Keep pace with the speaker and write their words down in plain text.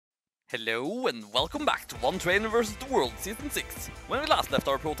Hello and welcome back to One Trainer vs. the World Season 6. When we last left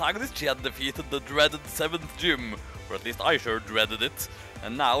our protagonist, she had defeated the dreaded 7th gym, or at least I sure dreaded it,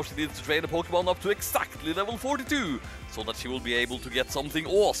 and now she needs to train a Pokemon up to exactly level 42, so that she will be able to get something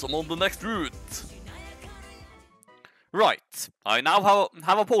awesome on the next route. Right, I now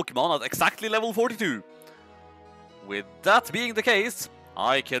have a Pokemon at exactly level 42. With that being the case,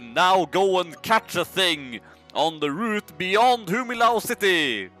 I can now go and catch a thing on the route beyond Humilao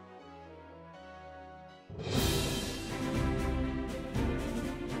City.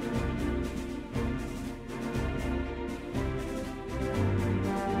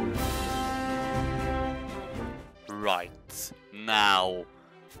 Right, now,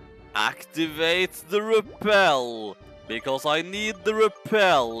 activate the repel, because I need the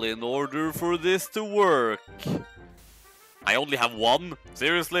repel in order for this to work. I only have one?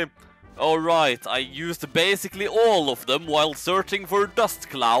 Seriously? Alright, I used basically all of them while searching for dust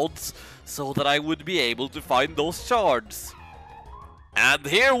clouds, so that I would be able to find those shards. And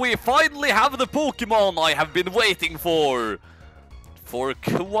here we finally have the Pokemon I have been waiting for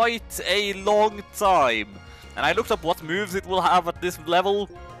quite a long time. And I looked up what moves it will have at this level.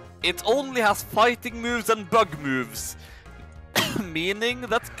 It only has fighting moves and bug moves, meaning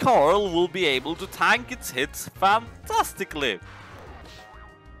that Carl will be able to tank its hits fantastically.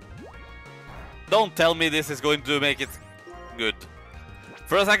 Don't tell me this is going to make it good.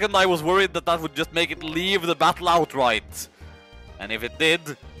 For a second I was worried that that would just make it leave the battle outright. And if it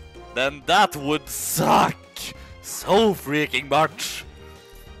did, then that would suck so freaking much.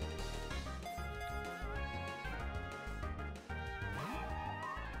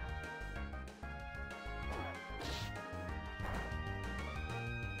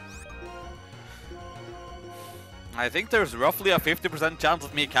 I think there's roughly a 50% chance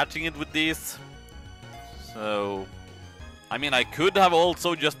of me catching it with these. So, I mean, I could have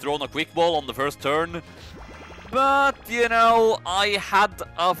also just thrown a quick ball on the first turn, but you know, I had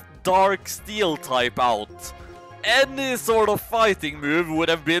a dark steel type out. Any sort of fighting move would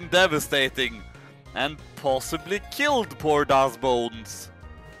have been devastating and possibly killed poor Bones.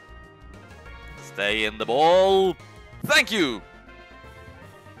 Stay in the ball. Thank you.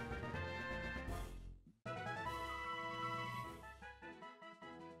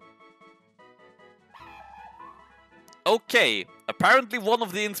 Okay, apparently one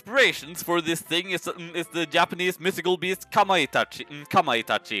of the inspirations for this thing is the Japanese mythical beast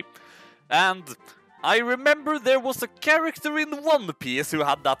Kamaitachi. And I remember there was a character in One Piece who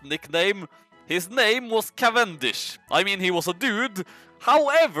had that nickname. His name was Cavendish. I mean, he was a dude.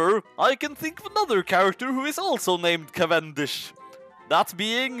 However, I can think of another character who is also named Cavendish. That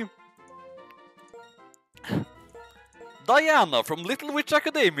being Diana from Little Witch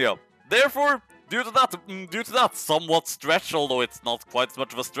Academia. Therefore, due to that somewhat stretch, although it's not quite as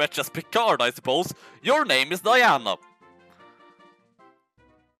much of a stretch as Picard, I suppose, your name is Diana.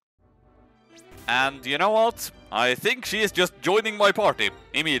 And you know what? I think she is just joining my party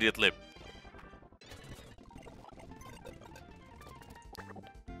immediately.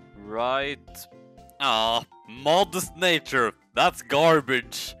 Right. Ah, modest nature. That's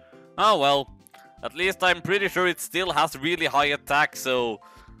garbage. Oh well. At least I'm pretty sure it still has really high attack, so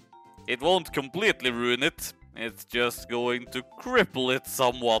it won't completely ruin it, it's just going to cripple it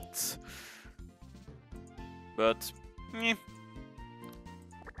somewhat. But,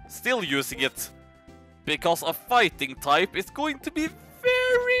 still using it, because a fighting type is going to be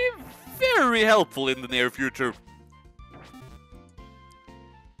very, very helpful in the near future.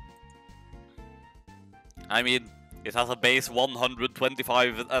 I mean, it has a base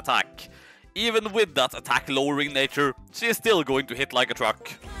 125 attack. Even with that attack lowering nature, she is still going to hit like a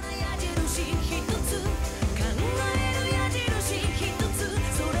truck.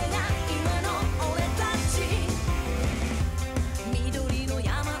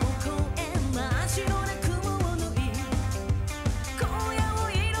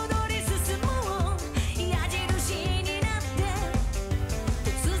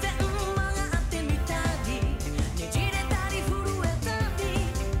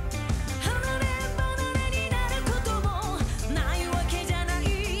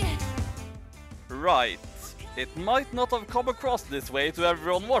 Right, it might not have come across this way to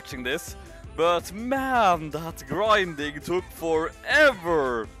everyone watching this, but man, that grinding took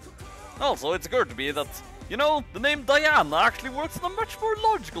forever! Also, it's occurred to me that, you know, the name Diana actually works on a much more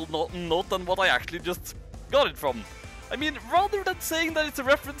logical note than what I actually just got it from. I mean, rather than saying that it's a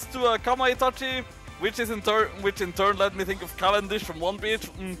reference to a Kamaitachi, which in turn led me think of Cavendish from One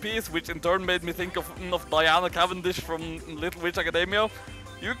Piece, which in turn made me think of Diana Cavendish from Little Witch Academia,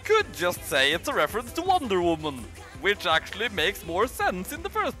 you could just say it's a reference to Wonder Woman. which actually makes more sense in the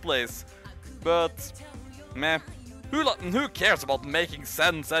first place. But, meh, who cares about making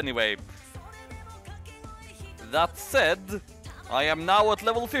sense anyway? That said, I am now at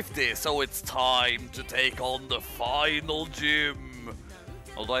level 50, so it's time to take on the final gym.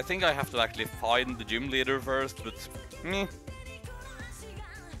 Although I think I have to actually find the gym leader first, but meh.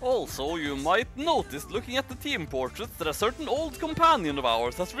 Also, you might notice looking at the team portraits that a certain old companion of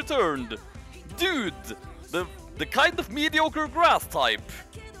ours has returned. Dude! The kind of mediocre grass type.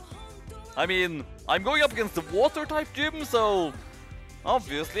 I mean, I'm going up against the water type gym, so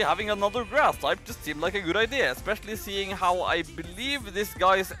obviously having another grass type just seemed like a good idea, especially seeing how I believe this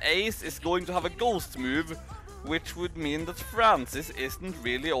guy's ace is going to have a ghost move, which would mean that Francis isn't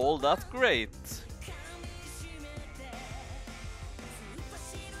really all that great.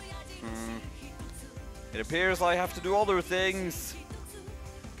 It appears I have to do other things,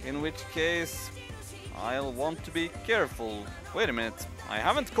 in which case I'll want to be careful. Wait a minute, I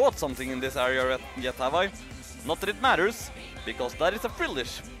haven't caught something in this area yet, have I? Not that it matters, because that is a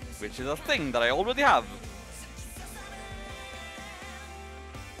frillish, which is a thing that I already have.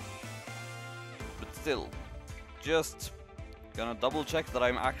 But still, just gonna double check that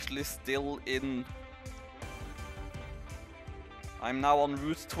I'm actually still in... I'm now on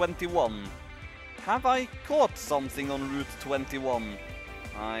Route 21. Have I caught something on Route 21?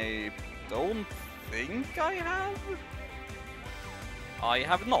 I don't think I have. I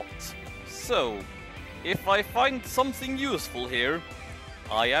have not. So, if I find something useful here,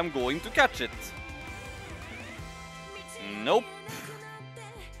 I am going to catch it. Nope.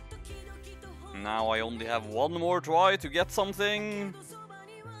 Now I only have one more try to get something.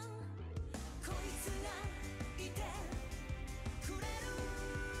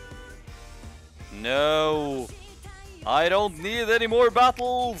 No, I don't need any more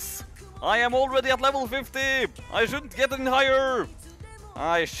battles. I am already at level 50. I shouldn't get any higher.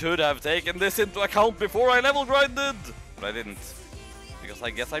 I should have taken this into account before I level grinded, but I didn't, because I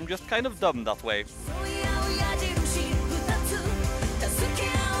guess I'm just kind of dumb that way.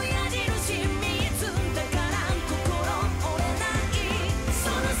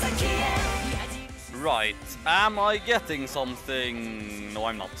 Right, am I getting something? No,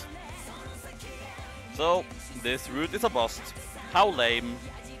 I'm not. So, this route is a bust. How lame.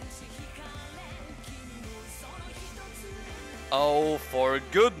 Oh, for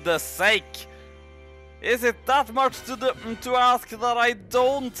goodness sake! Is it that much to ask that I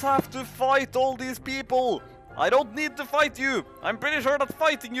don't have to fight all these people? I don't need to fight you! I'm pretty sure that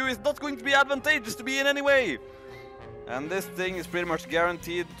fighting you is not going to be advantageous to me in any way! And this thing is pretty much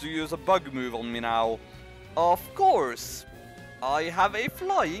guaranteed to use a bug move on me now. Of course! I have a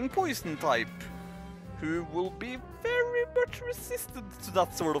flying poison type, who will be very much resistant to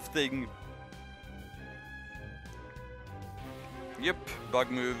that sort of thing. Yep,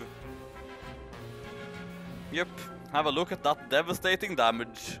 bug move. Yep, have a look at that devastating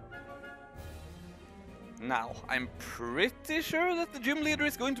damage. Now, I'm pretty sure that the gym leader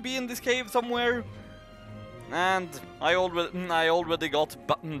is going to be in this cave somewhere. And I already got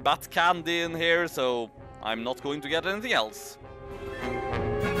bat candy in here, so I'm not going to get anything else.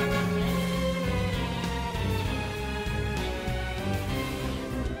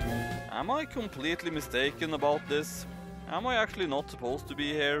 Am I completely mistaken about this? Am I actually not supposed to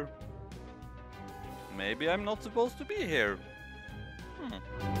be here? Maybe I'm not supposed to be here.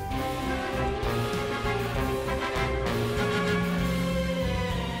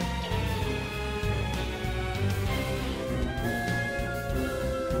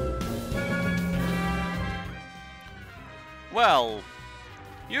 Well,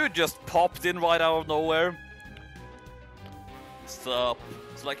 you just popped in right out of nowhere. Stop.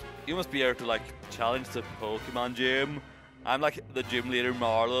 So like, you must be here to like challenge the Pokemon gym. I'm like the gym leader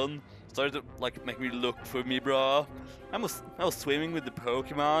Marlon. Started to like make me look for me, bro. I was swimming with the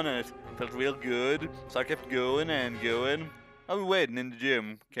Pokemon and it felt real good. So I kept going and going. I'll be waiting in the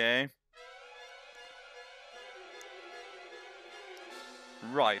gym, okay?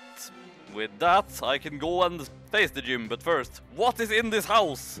 Right. With that, I can go and face the gym, but first, what is in this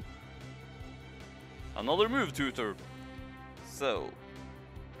house? Another move tutor. So,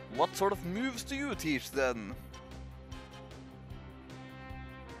 what sort of moves do you teach then?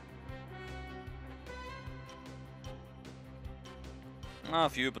 A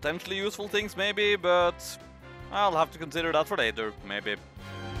few potentially useful things maybe, but I'll have to consider that for later, maybe.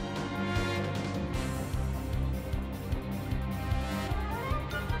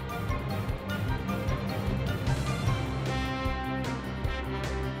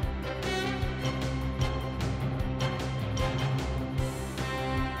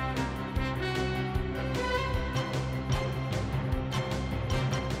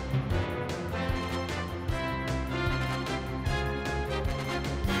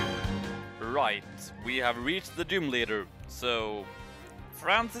 Right, we have reached the gym leader, so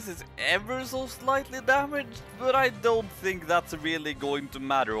Francis is ever so slightly damaged, but I don't think that's really going to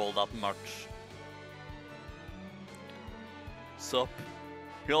matter all that much. Sup?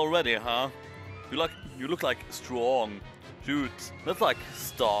 You all ready, huh? You look like strong. Shoot, let's like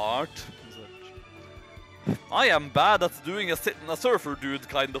start. I am bad at doing a surfer dude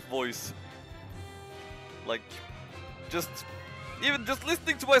kind of voice. Like, even just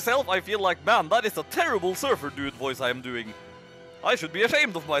listening to myself, I feel like, man, that is a terrible surfer dude voice I am doing. I should be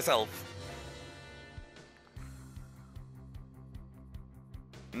ashamed of myself.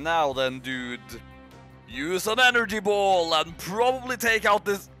 Now then, dude. Use an energy ball and probably take out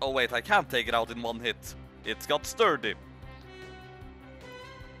this... Oh wait, I can't take it out in one hit. It's got sturdy.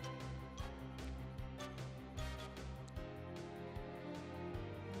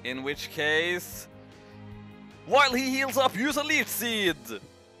 In which case... While he heals up, use a leech seed!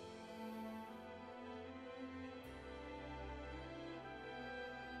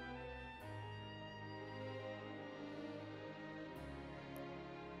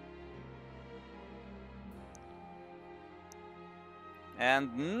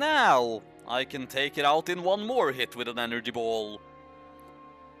 And now I can take it out in one more hit with an energy ball.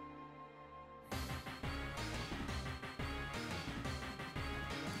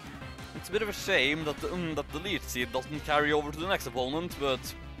 It's a bit of a shame that the leech seed doesn't carry over to the next opponent, but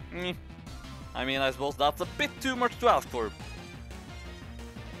I mean, I suppose that's a bit too much to ask for.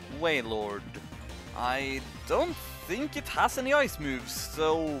 Wailord. I don't think it has any ice moves,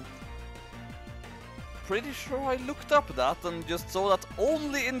 so pretty sure I looked up that and just saw that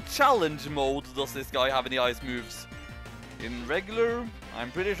only in challenge mode does this guy have any ice moves. In regular, I'm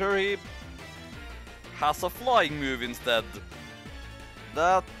pretty sure he has a flying move instead.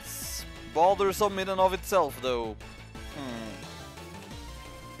 That's bothersome in and of itself, though.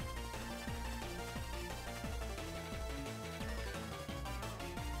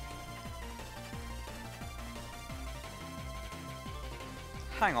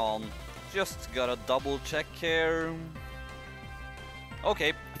 Hang on, just gotta double check here.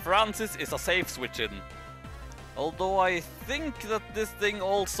 Okay, Francis is a safe switch in. Although I think that this thing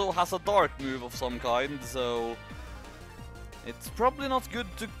also has a dark move of some kind, so it's probably not good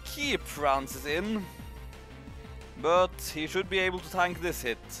to keep Francis in. But he should be able to tank this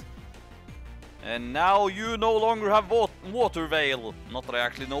hit. And now you no longer have Water Veil. Not that I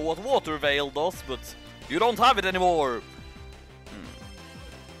actually know what Water Veil does, but you don't have it anymore.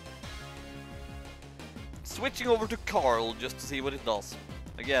 Switching over to Carl just to see what it does.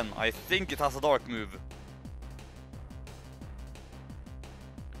 Again, I think it has a dark move.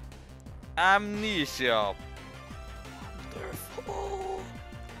 Amnesia. Wonderful.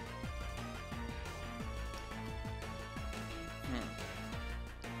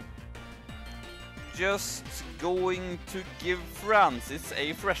 Just going to give Francis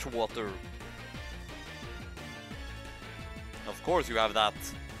a freshwater. Of course you have that.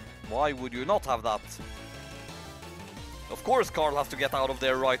 Why would you not have that? Of course Carl has to get out of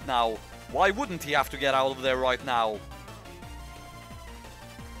there right now. Why wouldn't he have to get out of there right now?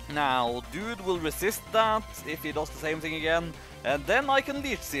 Now, dude will resist that if he does the same thing again, and then I can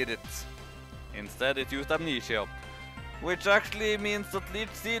Leech Seed it. Instead it used Amnesia. Which actually means that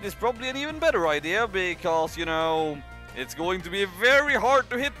Leech Seed is probably an even better idea, because, you know, it's going to be very hard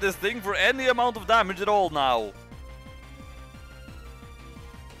to hit this thing for any amount of damage at all now.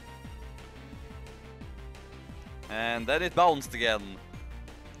 And then it bounced again.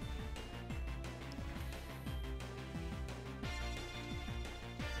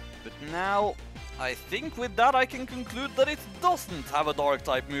 But now, I think with that I can conclude that it doesn't have a dark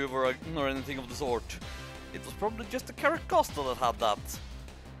type move or anything of the sort. It was probably just a Caracosta that had that.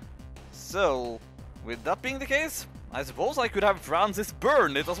 So, with that being the case, I suppose I could have Francis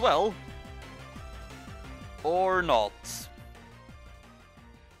burn it as well. Or not.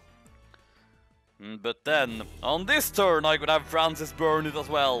 But then, on this turn, I could have Francis burn it as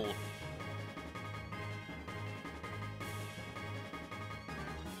well.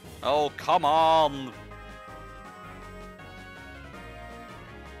 Oh, come on!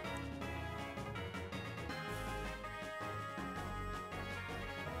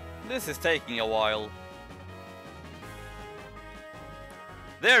 This is taking a while.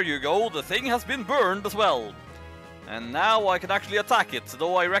 There you go, the thing has been burned as well. And now I can actually attack it,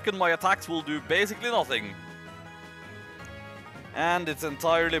 though I reckon my attacks will do basically nothing. And it's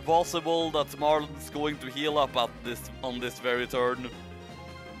entirely possible that Marlon's going to heal up at on this very turn.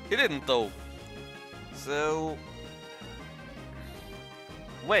 He didn't though. So...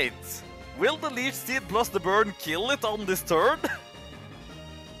 Wait, will the Leech Seed plus the burn kill it on this turn?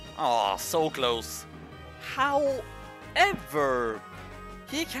 Ah, so close. However,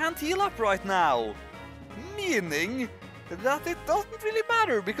 he can't heal up right now. Meaning that it doesn't really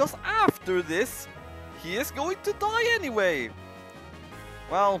matter, because after this, he is going to die anyway.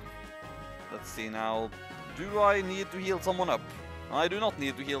 Well, let's see now. Do I need to heal someone up? I do not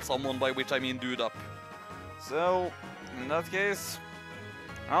need to heal someone, by which I mean dude up. So, in that case,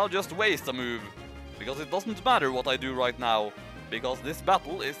 I'll just waste a move. Because it doesn't matter what I do right now. Because this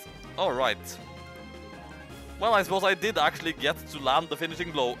battle is... alright. Well, I suppose I did actually get to land the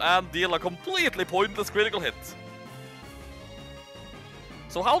finishing blow and deal a completely pointless critical hit.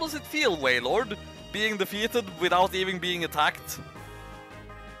 So how does it feel, Wailord, being defeated without even being attacked?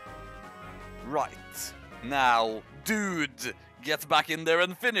 Right. Now, dude, get back in there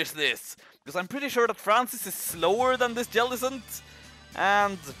and finish this. Because I'm pretty sure that Francis is slower than this Jellicent.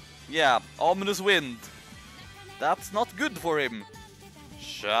 And, yeah, Ominous Wind. That's not good for him.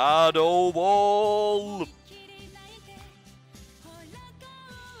 Shadow Ball!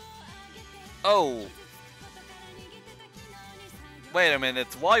 Oh. Wait a minute,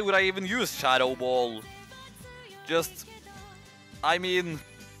 why would I even use Shadow Ball? Just... I mean...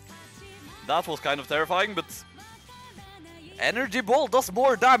 that was kind of terrifying, but... Energy Ball does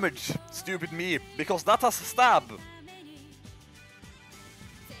more damage, stupid me, because that has Stab.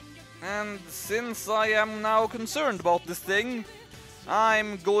 And since I am now concerned about this thing,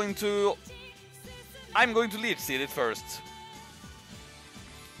 I'm going to Leech Seed it first.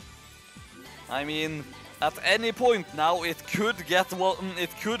 I mean, at any point now it could get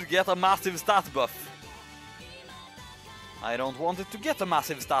a massive stat buff. I don't want it to get a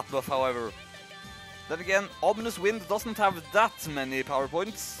massive stat buff, however. Then again, Ominous Wind doesn't have that many power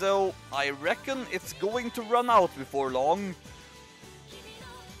points, so I reckon it's going to run out before long.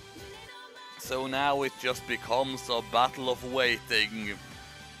 So now it just becomes a battle of waiting.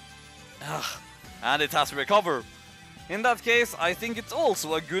 And it has to recover. In that case, I think it's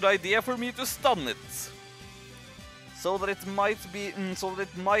also a good idea for me to stun it. So that it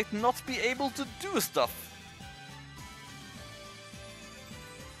might not be able to do stuff.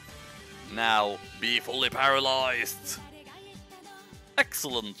 Now, be fully paralyzed.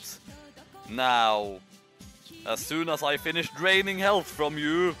 Excellent. Now, as soon as I finish draining health from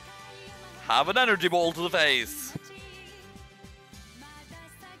you, have an energy ball to the face.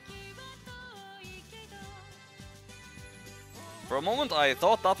 For a moment I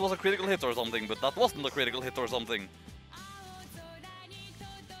thought that was a critical hit or something, but that wasn't a critical hit or something.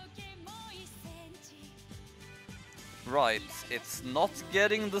 Right, it's not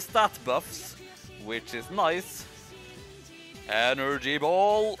getting the stat buffs, which is nice. Energy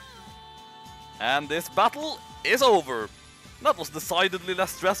ball. And this battle is over. That was decidedly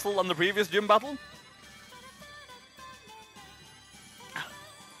less stressful than the previous gym battle.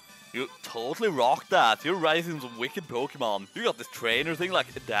 You totally rocked that. You're raising some wicked Pokemon. You got this trainer thing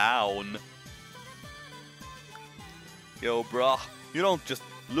like down. Yo, bruh, you don't just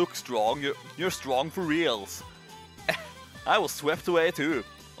look strong, you're strong for reals. I was swept away too.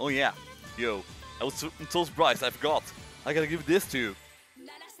 Oh yeah. Yo, I was so surprised, I forgot. I gotta give this to you.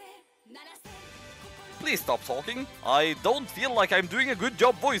 Please stop talking. I don't feel like I'm doing a good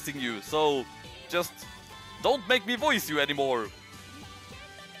job voicing you, so just don't make me voice you anymore.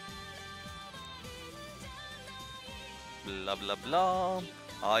 Blah blah blah.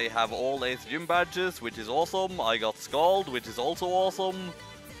 I have all 8 gym badges, which is awesome. I got Scald, which is also awesome.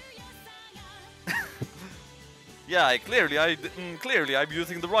 Yeah, clearly I'm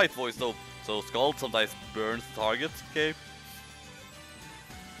using the right voice though. So Scald sometimes burns the target, okay?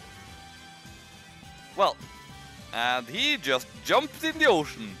 Well, and he just jumped in the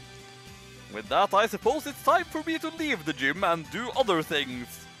ocean. With that, I suppose it's time for me to leave the gym and do other things.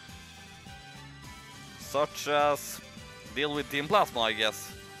 Such as deal with Team Plasma, I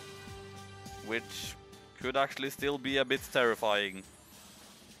guess. Which could actually still be a bit terrifying.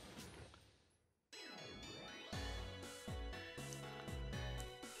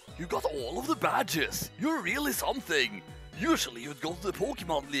 You got all of the badges! You're really something! Usually you'd go to the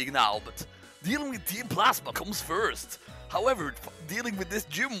Pokemon League now, but dealing with Team Plasma comes first. However, dealing with this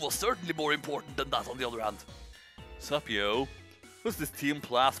gym was certainly more important than that on the other hand. Sup, yo? What's this Team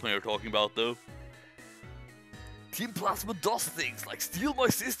Plasma you're talking about, though? Team Plasma does things like steal my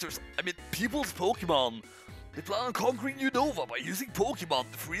people's Pokemon. They plan on conquering Unova by using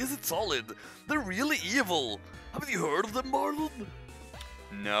Pokemon to freeze it solid. They're really evil. Haven't you heard of them, Marlon?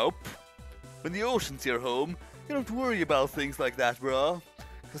 Nope. When the ocean's your home, you don't worry about things like that, brah.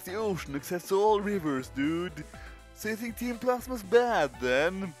 Cause the ocean accepts all rivers, dude. So you think Team Plasma's bad,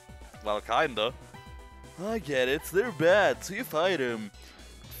 then? Well, kinda. I get it, they're bad, so you fight them.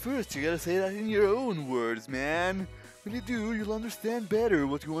 first you gotta say that in your own words, man. When you do, you'll understand better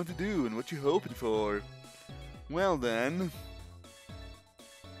what you want to do and what you're hoping for. Well then...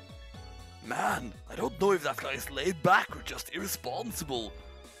 Man, I don't know if that guy is laid back or just irresponsible.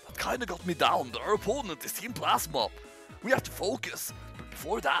 That kinda got me down, but our opponent is Team Plasma. We have to focus, but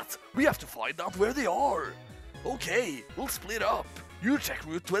before that, we have to find out where they are. Okay, we'll split up. You check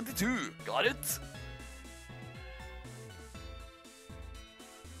Route 22, got it?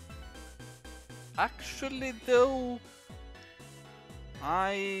 Actually though,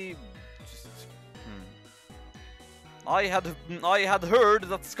 I had heard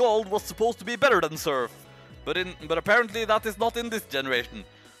that Scald was supposed to be better than Surf, but apparently that is not in this generation,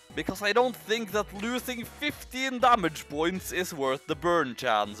 because I don't think that losing 15 damage points is worth the burn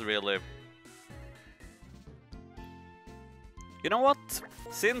chance, really. You know what?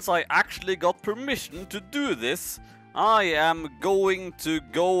 Since I actually got permission to do this, I am going to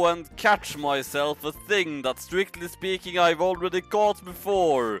go and catch myself a thing that, strictly speaking, I've already caught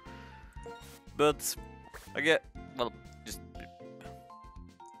before. But well, just...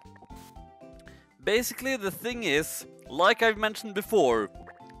 Basically, the thing is, like I've mentioned before,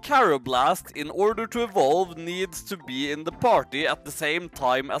 Karrablast, in order to evolve, needs to be in the party at the same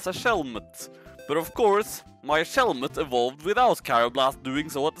time as a Shelmet. But of course, my Shelmet evolved without Karrablast doing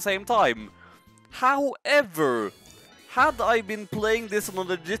so at the same time. However, had I been playing this on a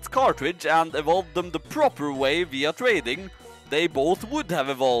legit cartridge and evolved them the proper way via trading, they both would have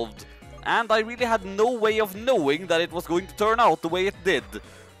evolved. And I really had no way of knowing that it was going to turn out the way it did.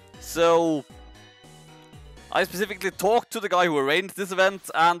 So I specifically talked to the guy who arranged this event,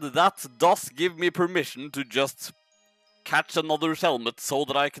 and that does give me permission to just catch another Shelmet so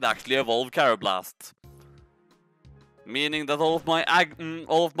that I can actually evolve Karrablast. Meaning that all of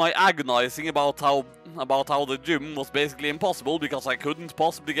my agonizing about how the gym was basically impossible because I couldn't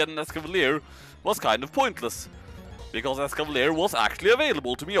possibly get an Escavalier was kind of pointless. Because Escavalier was actually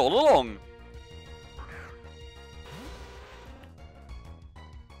available to me all along.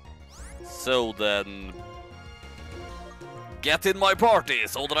 So then... get in my party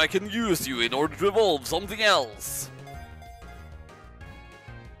so that I can use you in order to evolve something else.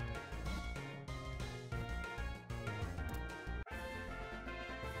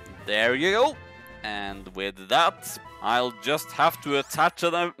 There you go. And with that, I'll just have to attach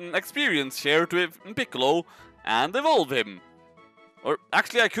an experience share to Piccolo and evolve him. Or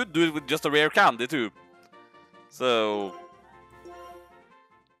actually I could do it with just a rare candy too. So...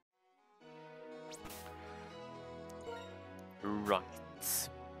 right.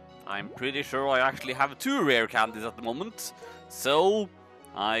 I'm pretty sure I actually have 2 rare candies at the moment. So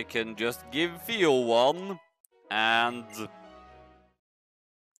I can just give Theo one and...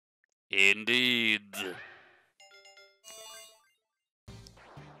 indeed.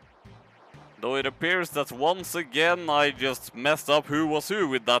 Though it appears that once again I just messed up who was who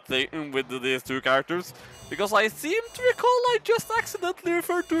with that thing, with these 2 characters, because I seem to recall I just accidentally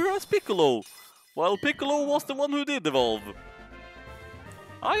referred to her as Piccolo, while Piccolo was the one who did evolve.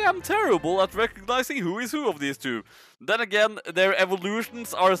 I am terrible at recognizing who is who of these 2. Then again, their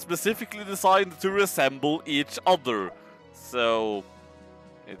evolutions are specifically designed to resemble each other, so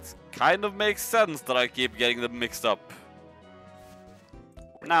it kind of makes sense that I keep getting them mixed up.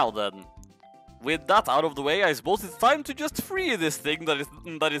 Now then, with that out of the way, I suppose it's time to just free this thing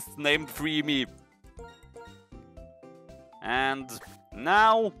that is named Free Me. And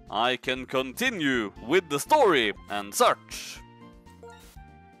now I can continue with the story and search.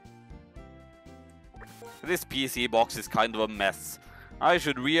 This PC box is kind of a mess. I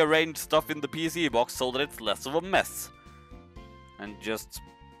should rearrange stuff in the PC box so that it's less of a mess. And just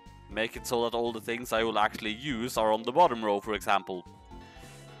make it so that all the things I will actually use are on the bottom row, for example.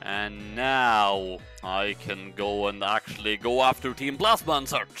 And now I can go and actually go after Team Plasma and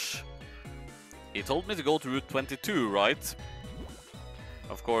search. He told me to go to Route 22, right?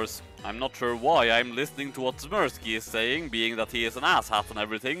 Of course, I'm not sure why I'm listening to what Smirsky is saying, being that he is an asshat and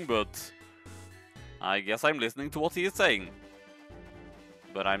everything, but I guess I'm listening to what he is saying.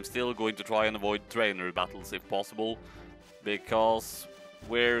 But I'm still going to try and avoid trainer battles if possible, because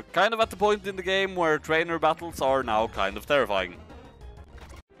we're kind of at the point in the game where trainer battles are now kind of terrifying.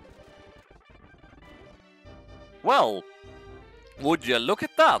 Well, would you look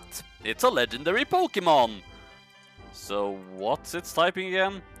at that? It's a legendary Pokémon! So what's its typing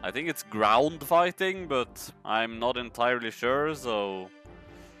again? I think it's ground fighting, but I'm not entirely sure, so...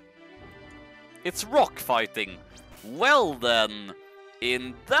 it's rock fighting. Well then,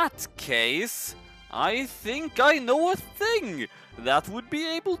 in that case, I think I know a thing that would be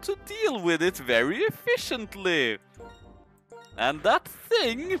able to deal with it very efficiently. And that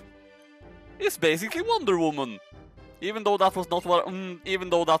thing is basically Wonder Woman. Even though that was not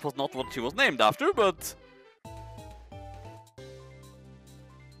what she was named after, but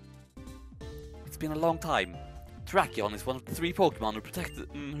it's been a long time. Terrakion is one of the 3 Pokémon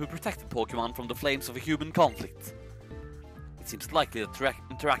who protected Pokémon from the flames of a human conflict. It seems likely that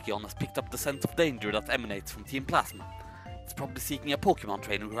Terrakion has picked up the sense of danger that emanates from Team Plasma. It's probably seeking a Pokémon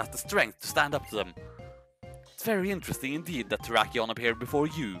trainer who has the strength to stand up to them. It's very interesting indeed that Terrakion appeared before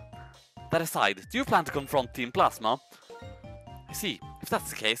you. That aside, do you plan to confront Team Plasma? I see. If that's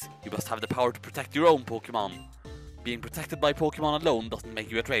the case, you must have the power to protect your own Pokémon. Being protected by Pokémon alone doesn't make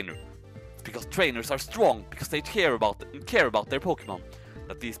you a trainer. It's because trainers are strong, because they care about their Pokémon,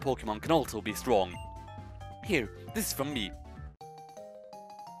 that these Pokémon can also be strong. Here, this is from me.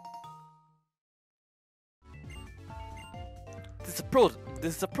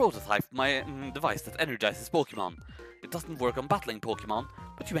 This is a prototype of my device that energizes Pokémon. It doesn't work on battling Pokémon,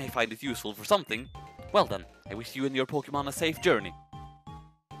 but you may find it useful for something. Well then, I wish you and your Pokémon a safe journey.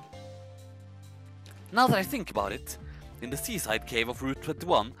 Now that I think about it, in the seaside cave of Route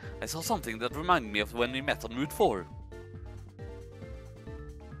 21, I saw something that reminded me of when we met on Route 4.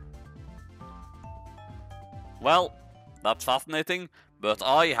 Well, that's fascinating, but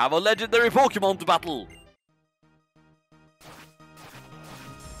I have a legendary Pokémon to battle!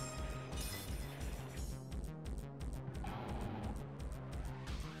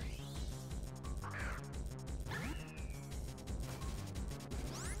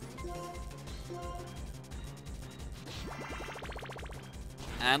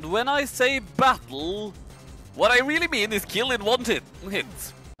 And when I say battle, what I really mean is kill in one hit.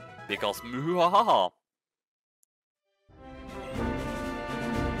 Because muhahaha.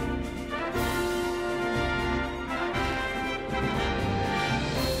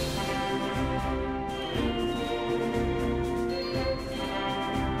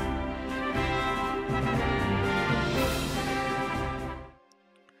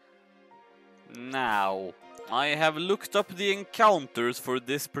 Now, I have looked up the encounters for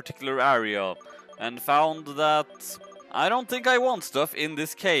this particular area and found that I don't think I want stuff in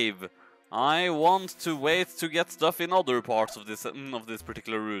this cave. I want to wait to get stuff in other parts of this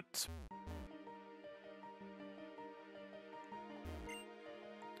particular route.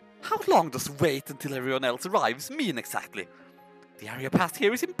 How long does wait until everyone else arrives mean exactly? The area past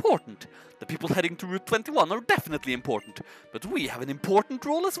here is important. The people heading to Route 21 are definitely important, but we have an important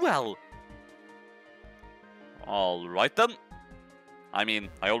role as well. Alright then. I mean,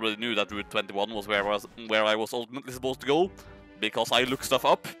 I already knew that Route 21 was where I was ultimately supposed to go, because I look stuff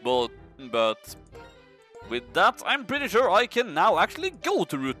up, but with that, I'm pretty sure I can now actually go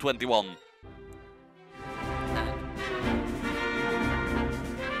to Route 21.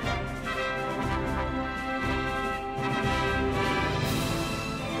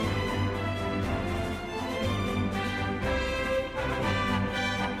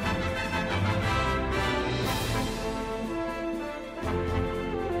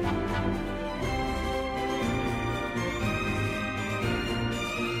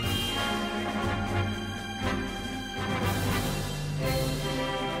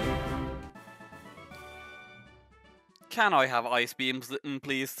 Can I have ice beams,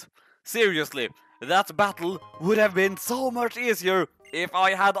 please? Seriously, that battle would have been so much easier if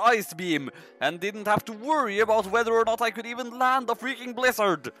I had ice beam and didn't have to worry about whether or not I could even land a freaking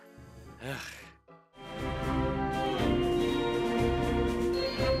blizzard.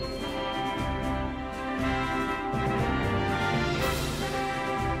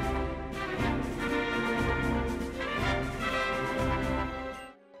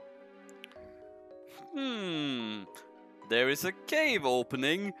 There is a cave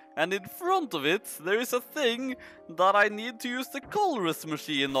opening, and in front of it there is a thing that I need to use the colorist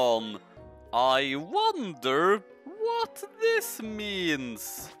machine on. I wonder what this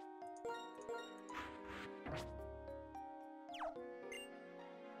means.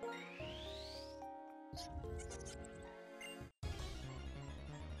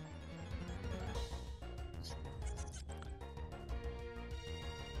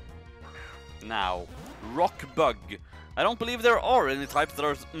 Now, rock bug. I don't believe there are any types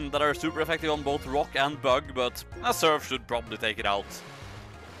that are super effective on both rock and bug, but a surf should probably take it out.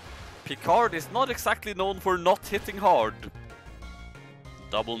 Picard is not exactly known for not hitting hard.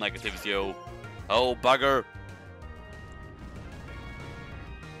 Double negatives, yo. Oh, bugger.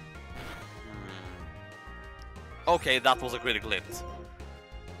 Okay, that was a critical hit.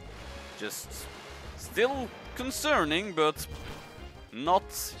 Just still concerning, but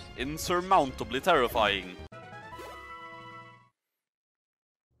not insurmountably terrifying.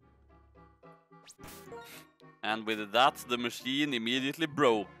 And with that, the machine immediately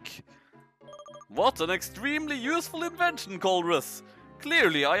broke. What an extremely useful invention, Colrus!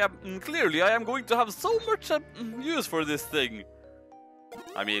 Clearly I am going to have so much use for this thing.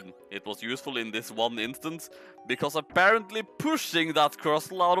 I mean, it was useful in this one instance, because apparently pushing that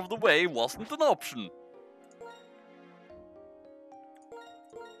crustle out of the way wasn't an option.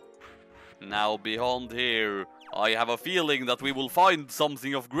 Now beyond here, I have a feeling that we will find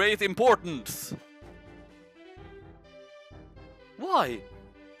something of great importance. Why?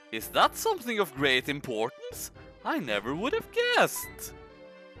 Is that something of great importance? I never would have guessed.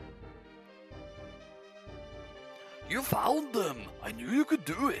 You found them! I knew you could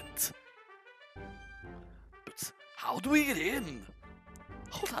do it! But how do we get in?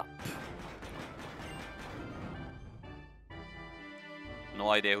 Hold up. No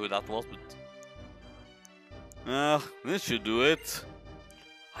idea who that was, but... this should do it.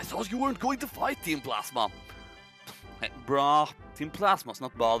 I thought you weren't going to fight Team Plasma. Hey, brah, Team Plasma's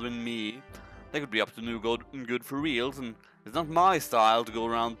not bothering me. They could be up to no good for reals, and it's not my style to go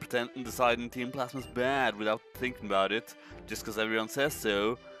around pretending deciding Team Plasma's bad without thinking about it, just cause everyone says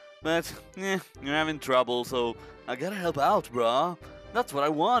so. But, you're having trouble, so I gotta help out, brah. That's what I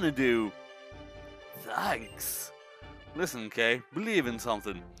wanna do. Thanks. Listen, Kay, believe in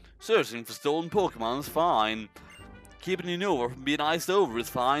something. Searching for stolen Pokémon is fine. Keeping Unova from being iced over is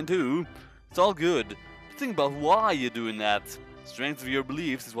fine too. It's all good. But think about why you're doing that. Strength of your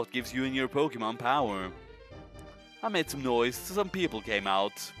beliefs is what gives you and your Pokémon power. I made some noise, so some people came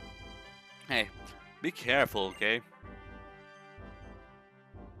out. Hey, be careful, okay?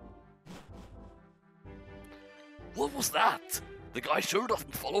 What was that? The guy sure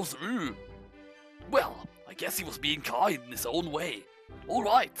doesn't follow through. Well, I guess he was being kind in his own way.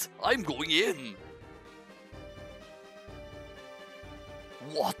 Alright, I'm going in.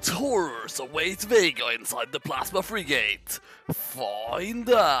 What horrors await Vega inside the Plasma Frigate? Find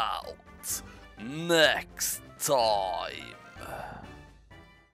out next time.